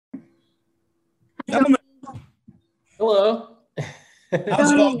Hi, Tony. Gentlemen, Hello.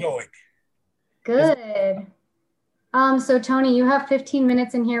 how's it all Tony, going? good. So Tony, you have 15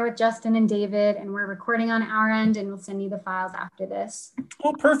 minutes in here with Justin and David, and we're recording on our end, and we'll send you the files after this.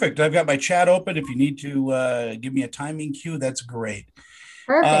 Oh, perfect. I've got my chat open. If you need to give me a timing cue, that's great.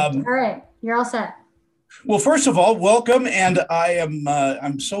 Perfect. Um, All right, you're all set. well, first of all, welcome, and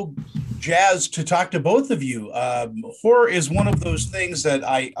I'm so jazzed to talk to both of you. Horror is one of those things that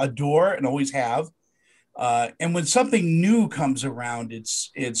I adore and always have. And when something new comes around,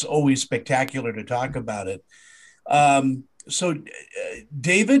 it's always spectacular to talk about it.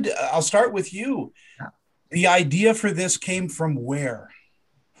 David, I'll start with you. The idea for this came from where?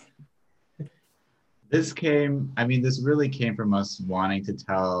 This really came from us wanting to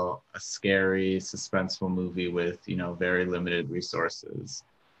tell a scary, suspenseful movie with, very limited resources.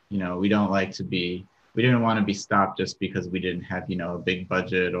 We didn't want to be stopped just because we didn't have, a big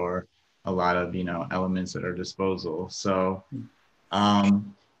budget or a lot of, elements at our disposal. So,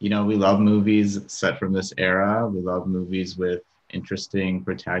 we love movies set from this era. We love movies with interesting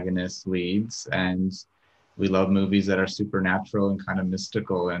protagonist leads, and we love movies that are supernatural and kind of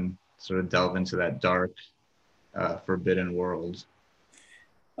mystical and sort of delve into that dark, forbidden world.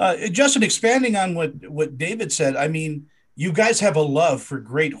 Justin, expanding on what David said, I mean, you guys have a love for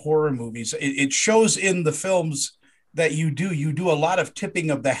great horror movies. It shows in the films that you do. You do a lot of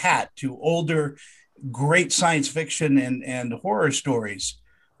tipping of the hat to older, great science fiction and horror stories.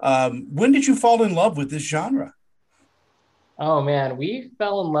 When did you fall in love with this genre? Oh man, we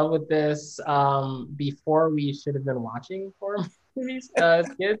fell in love with this before we should have been watching horror movies as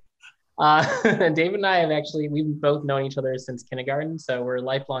kids. David and I we've both known each other since kindergarten, so we're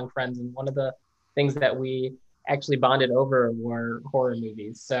lifelong friends. And one of the things that we actually bonded over were horror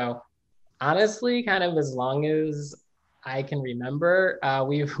movies. So honestly, kind of as long as I can remember,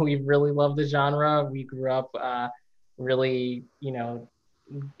 we've really loved the genre. We grew up really,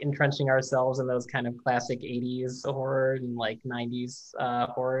 entrenching ourselves in those kind of classic 80s horror and like 90s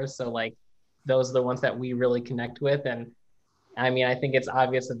horror. So like those are the ones that we really connect with. And I mean, I think it's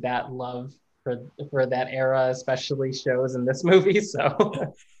obvious that love for that era especially shows in this movie.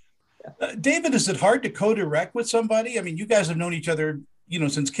 So David, is it hard to co-direct with somebody? I mean, you guys have known each other,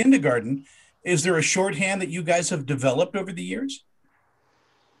 since kindergarten. Is there a shorthand that you guys have developed over the years?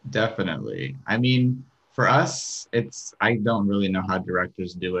 Definitely. I mean, for us, I don't really know how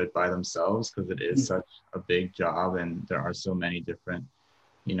directors do it by themselves because it is such a big job and there are so many different,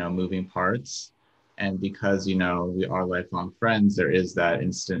 moving parts. And because, we are lifelong friends, there is that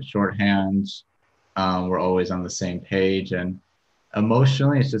instant shorthand. We're always on the same page. And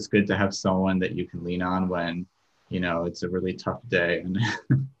emotionally, it's just good to have someone that you can lean on when, it's a really tough day and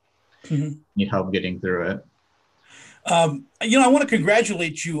need help getting through it. I want to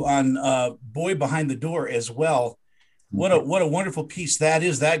congratulate you on Boy Behind the Door as well. What a wonderful piece that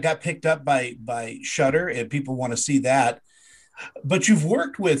is. That got picked up by Shudder, and people want to see that. But you've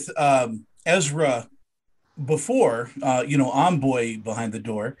worked with Ezra before, on Boy Behind the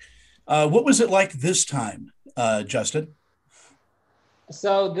Door. What was it like this time, Justin?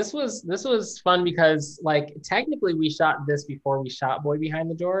 So this was fun because like technically we shot this before we shot Boy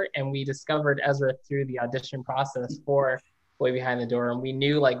Behind the Door, and we discovered Ezra through the audition process for Boy Behind the Door, and we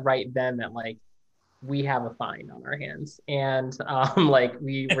knew like right then that like we have a find on our hands, and like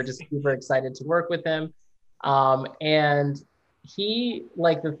we were just super excited to work with him, and he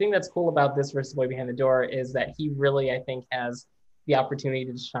like the thing that's cool about this versus Boy Behind the Door is that he really I think has the opportunity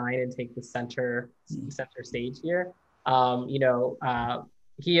to shine and take the center stage here.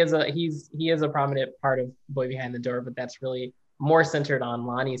 He is a prominent part of Boy Behind the Door, but that's really more centered on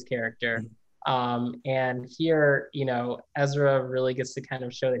Lonnie's character. And here, Ezra really gets to kind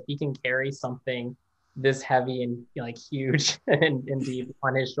of show that he can carry something this heavy and like huge and deep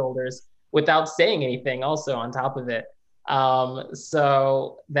on his shoulders without saying anything also on top of it.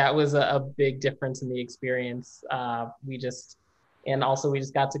 So that was a big difference in the experience. And also we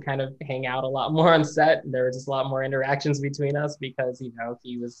just got to kind of hang out a lot more on set. There were just a lot more interactions between us because,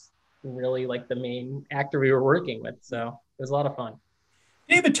 he was really like the main actor we were working with. So it was a lot of fun.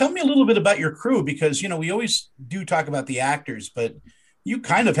 David, tell me a little bit about your crew because, we always do talk about the actors, but you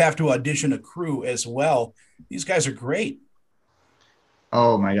kind of have to audition a crew as well. These guys are great.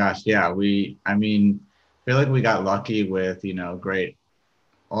 Oh my gosh, yeah. I feel like we got lucky with, great,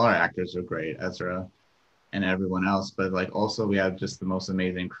 all our actors are great, Ezra and everyone else, but like also we have just the most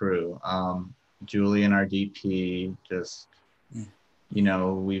amazing crew. Julian, our DP, just,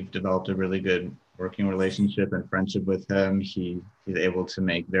 we've developed a really good working relationship and friendship with him. He's able to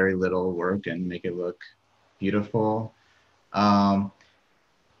make very little work and make it look beautiful.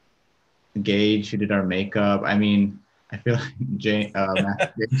 Gage, who did our makeup. I mean, I feel like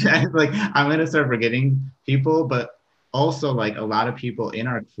like I'm gonna start forgetting people, but also like a lot of people in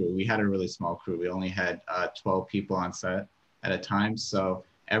our crew. We had a really small crew. We only had 12 people on set at a time, so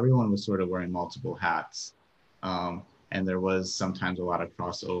everyone was sort of wearing multiple hats, and there was sometimes a lot of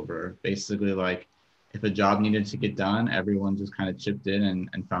crossover. Basically, like if a job needed to get done, everyone just kind of chipped in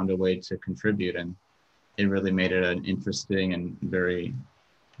and found a way to contribute, and it really made it an interesting and very,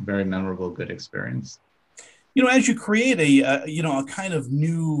 very memorable, good experience. As you create a kind of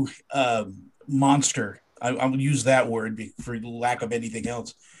new monster, I'll use that word for lack of anything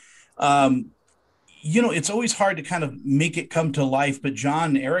else. It's always hard to kind of make it come to life, but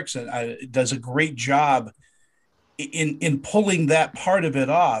John Erickson does a great job in pulling that part of it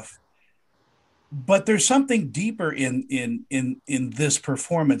off. But there's something deeper in this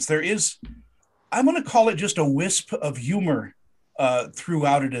performance. There is, I'm going to call it just a wisp of humor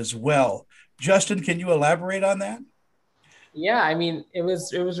throughout it as well. Justin, can you elaborate on that? Yeah, I mean, it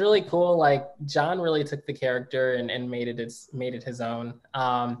was really cool. Like John really took the character and made it his own.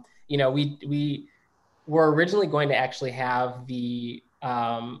 We were originally going to actually have the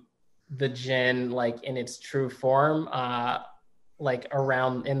Djinn like in its true form, like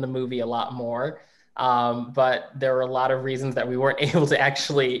around in the movie a lot more. But there were a lot of reasons that we weren't able to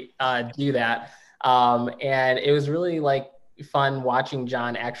actually do that. And it was really like fun watching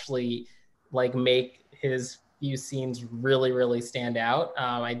John actually like make his few scenes really, really stand out.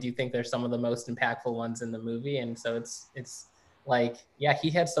 I do think they're some of the most impactful ones in the movie. And so it's like, yeah, he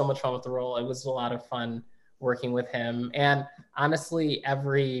had so much fun with the role. It was a lot of fun working with him. And honestly,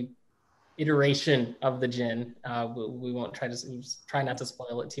 every iteration of the Djinn, we won't try not to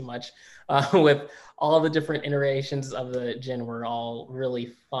spoil it too much, with all the different iterations of the Djinn were all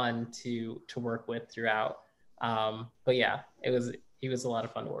really fun to work with throughout. But yeah, he was a lot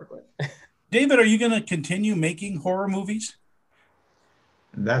of fun to work with. David, are you going to continue making horror movies?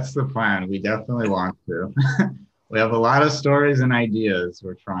 That's the plan. We definitely want to. We have a lot of stories and ideas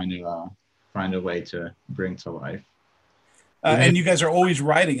we're trying to find a way to bring to life. And you guys are always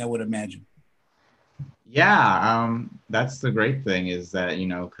writing, I would imagine. Yeah, that's the great thing is that,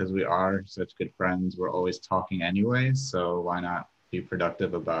 because we are such good friends, we're always talking anyway. So why not be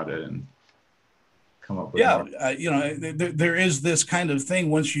productive about it and come up with more? There is this kind of thing.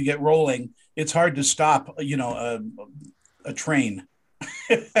 Once you get rolling, it's hard to stop, a train.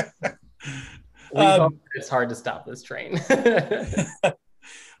 It's hard to stop this train.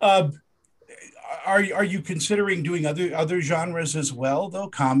 Are you considering doing other genres as well, though?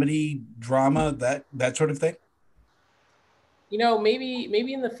 Comedy, drama, that sort of thing?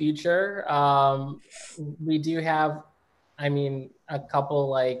 Maybe in the future. We do have, a couple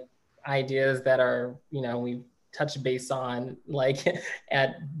like ideas that are, we've touched base on like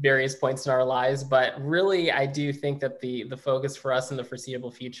at various points in our lives. But really, I do think that the focus for us in the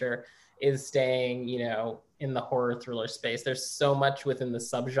foreseeable future is staying, in the horror thriller space. There's so much within the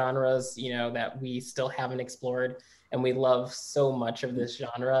subgenres, that we still haven't explored. And we love so much of this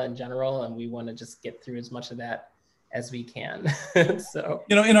genre in general. And we want to just get through as much of that as we can. So,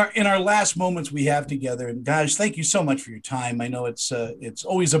 in our last moments we have together, and guys, thank you so much for your time. I know it's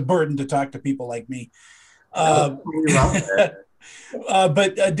always a burden to talk to people like me. But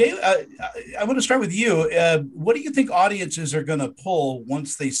Dave, I want to start with you. What do you think audiences are going to pull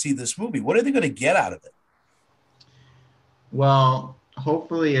once they see this movie? What are they going to get out of it? Well,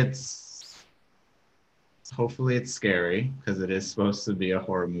 hopefully it's scary because it is supposed to be a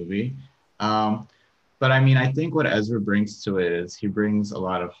horror movie. But I think what Ezra brings to it is he brings a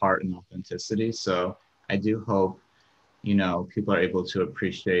lot of heart and authenticity. So I do hope, people are able to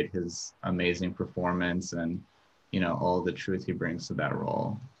appreciate his amazing performance and, all the truth he brings to that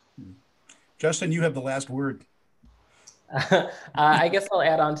role. Justin, you have the last word. I guess I'll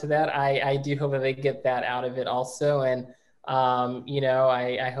add on to that. I do hope that they get that out of it also. And,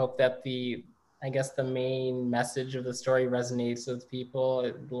 I hope that the main message of the story resonates with people,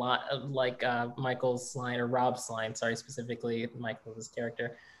 like Michael's line, or Rob's line, sorry, specifically Michael's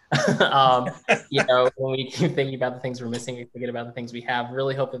character. When we keep thinking about the things we're missing, we forget about the things we have.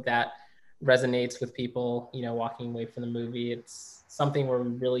 Really hope that resonates with people, walking away from the movie. It's something where we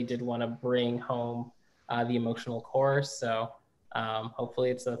really did want to bring home the emotional core. So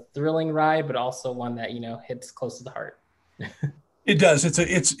hopefully it's a thrilling ride, but also one that, hits close to the heart. It does.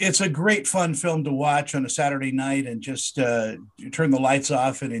 It's a great fun film to watch on a Saturday night and just turn the lights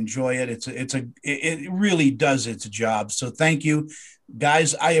off and enjoy it. It really does its job. So thank you,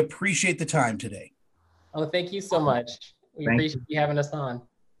 guys. I appreciate the time today. Oh, thank you so much. We appreciate you having us on.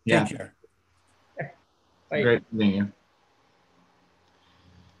 Take care. Bye. Great seeing you.